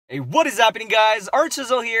Hey, what is happening, guys?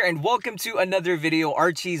 ARCHIEzzle here, and welcome to another video.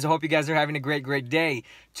 Archies, I hope you guys are having a great day.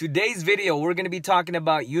 Today's video, we're going to be talking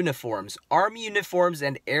about uniforms, Army uniforms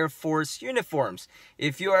and Air Force uniforms.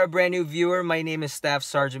 If you are a brand new viewer, my name is Staff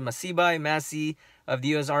Sergeant Masibay Massey of the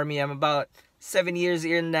U.S. Army. I'm about 7 years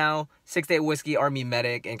in now, 6-8 Whiskey Army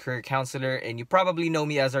medic and career counselor, and you probably know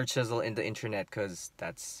me as ARCHIEzzle in the internet because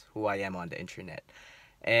that's who I am on the internet.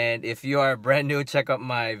 And if you are brand new, check out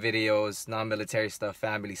my videos, non-military stuff,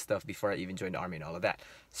 family stuff before I even joined the Army and all of that.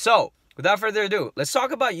 So, without further ado, let's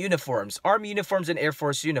talk about uniforms, Army uniforms and Air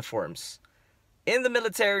Force uniforms. In the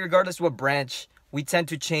military, regardless what branch, we tend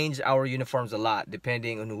to change our uniforms a lot,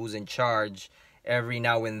 depending on who's in charge. Every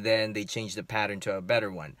now and then, they change the pattern to a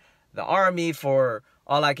better one. The Army, for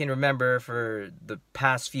all I can remember for the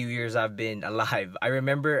past few years I've been alive, I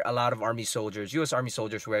remember a lot of Army soldiers, U.S. Army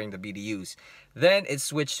soldiers wearing the BDUs. Then it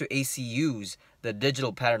switched to ACUs, the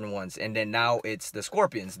digital pattern ones. And then now it's the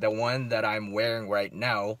Scorpions, the one that I'm wearing right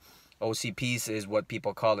now. OCPs is what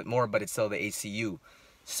people call it more, but it's still the ACU.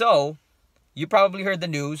 So, you probably heard the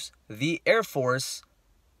news. The Air Force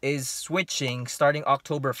is switching starting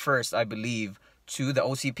October 1st, I believe, to the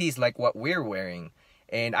OCPs like what we're wearing.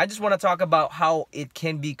 And I just want to talk about how it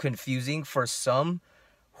can be confusing for some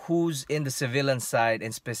who's in the civilian side,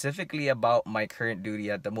 and specifically about my current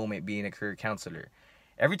duty at the moment being a career counselor.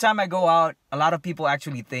 Every time I go out, a lot of people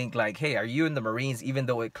actually think like, hey, are you in the Marines? Even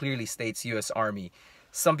though it clearly states U.S. Army.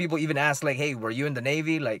 Some people even ask like, hey, were you in the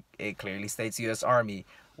Navy? Like, it clearly states U.S. Army.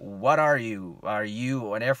 What are you? Are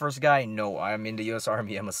you an Air Force guy? No, I'm in the U.S.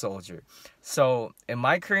 Army. I'm a soldier. So in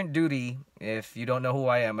my current duty, if you don't know who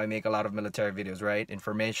I am, I make a lot of military videos, right?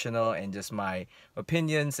 Informational and just my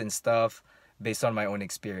opinions and stuff based on my own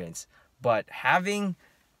experience. But having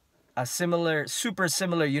a super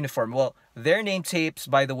similar uniform, well, their name tapes,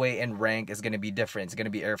 by the way, and rank is going to be different. It's going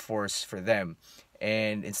to be Air Force for them.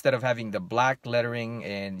 And instead of having the black lettering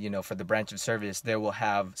and, you know, for the branch of service, they will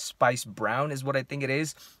have spice brown is what I think it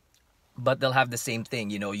is. But they'll have the same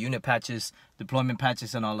thing, you know, unit patches, deployment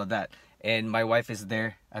patches, and all of that. And my wife is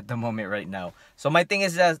there at the moment right now. So my thing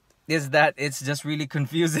is that it's just really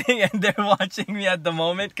confusing, and they're watching me at the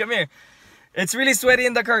moment. Come here. It's really sweaty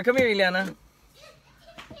in the car. Come here, Ileana.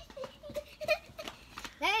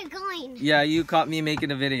 Where are you going? Yeah, you caught me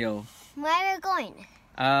making a video. Where are you going?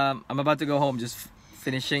 I'm about to go home, just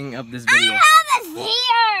finishing up this video. Our home is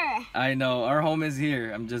here! I know, our home is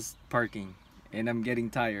here. I'm just parking, and I'm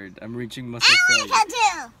getting tired. I'm reaching muscle failure. I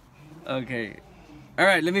too! Okay.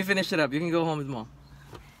 Alright, let me finish it up. You can go home with Mom.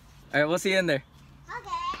 Alright, we'll see you in there.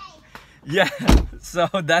 Okay. Yeah, so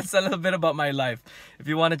that's a little bit about my life. If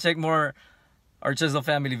you want to check more ARCHIEzzle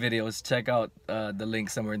family videos, check out the link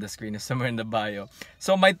somewhere in the screen or somewhere in the bio.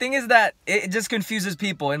 So my thing is that it just confuses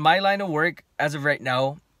people. In my line of work, as of right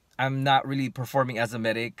now, I'm not really performing as a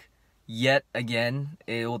medic yet. Again,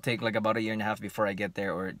 it will take like about 1.5 years before I get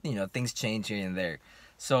there, or, you know, things change here and there.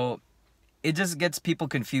 So it just gets people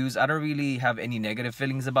confused. I don't really have any negative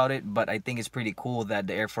feelings about it, but I think it's pretty cool that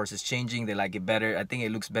the Air Force is changing. They like it better. I think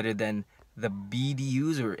it looks better than the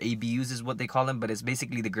BDUs, or ABUs is what they call them, but it's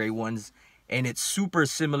basically the gray ones. And it's super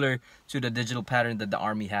similar to the digital pattern that the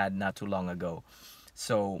Army had not too long ago.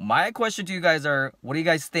 So my question to you guys are, what do you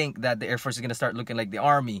guys think that the Air Force is going to start looking like the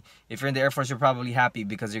Army? If you're in the Air Force, you're probably happy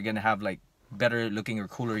because you're going to have like better looking or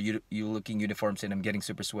cooler looking uniforms, and I'm getting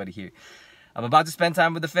super sweaty here. I'm about to spend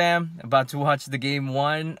time with the fam. I'm about to watch the game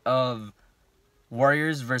 1 of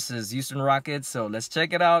Warriors versus Houston Rockets. So let's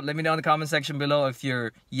check it out. Let me know in the comment section below if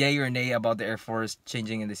you're yay or nay about the Air Force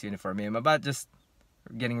changing in this uniform. I'm about just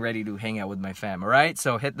getting ready to hang out with my fam. Alright,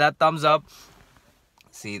 so hit that thumbs up.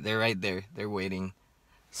 See, they're right there. They're waiting.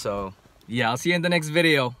 So yeah, I'll see you in the next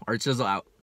video. ARCHIEzzle out.